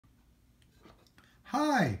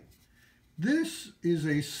Hi, this is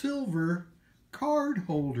a silver card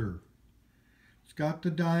holder. It's got the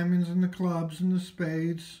diamonds and the clubs and the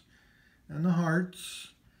spades and the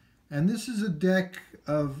hearts. And this is a deck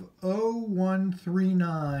of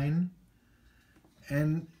 0139.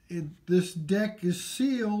 And this deck is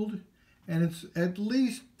sealed and it's at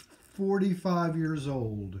least 45 years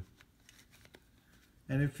old.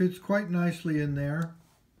 And it fits quite nicely in there.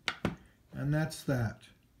 And that's that.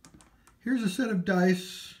 Here's a set of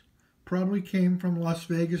dice. Probably came from Las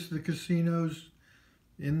Vegas, the casinos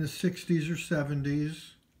in the 60s or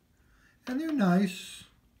 70s. And they're nice.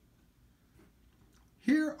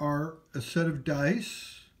 Here are a set of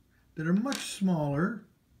dice that are much smaller.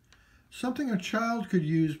 Something a child could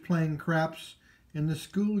use playing craps in the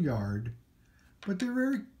schoolyard. But they're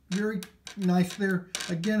very, very nice. They're,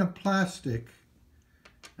 again, a plastic.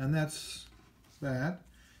 And that's that.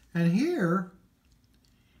 And here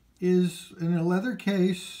is, in a leather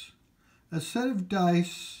case, a set of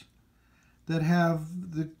dice that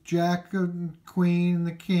have the jack and queen and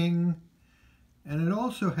the king. And it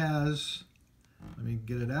also has, let me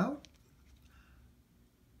get it out,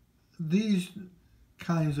 these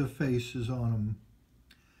kinds of faces on them.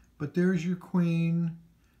 But there's your queen,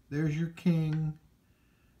 there's your king,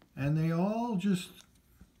 and they all just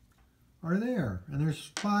are there. And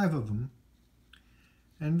there's 5 of them,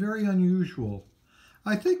 and very unusual.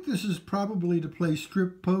 I think this is probably to play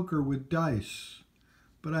strip poker with dice,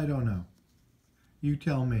 but I don't know. You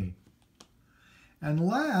tell me. And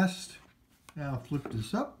last, now I'll flip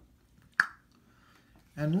this up,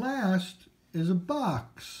 and last is a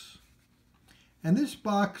box. And this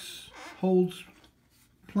box holds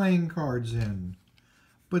playing cards in,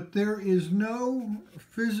 but there is no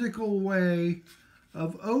physical way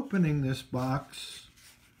of opening this box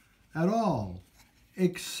at all,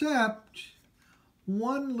 except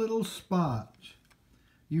one little spot.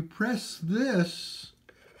 You press this,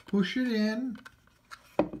 push it in,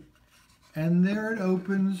 and there it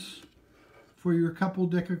opens for your couple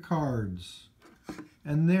deck of cards.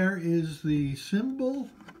 And there is the symbol,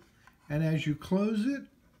 and as you close it,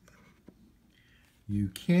 you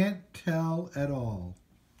can't tell at all.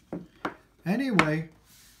 Anyway,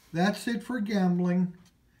 that's it for gambling.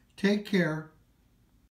 Take care.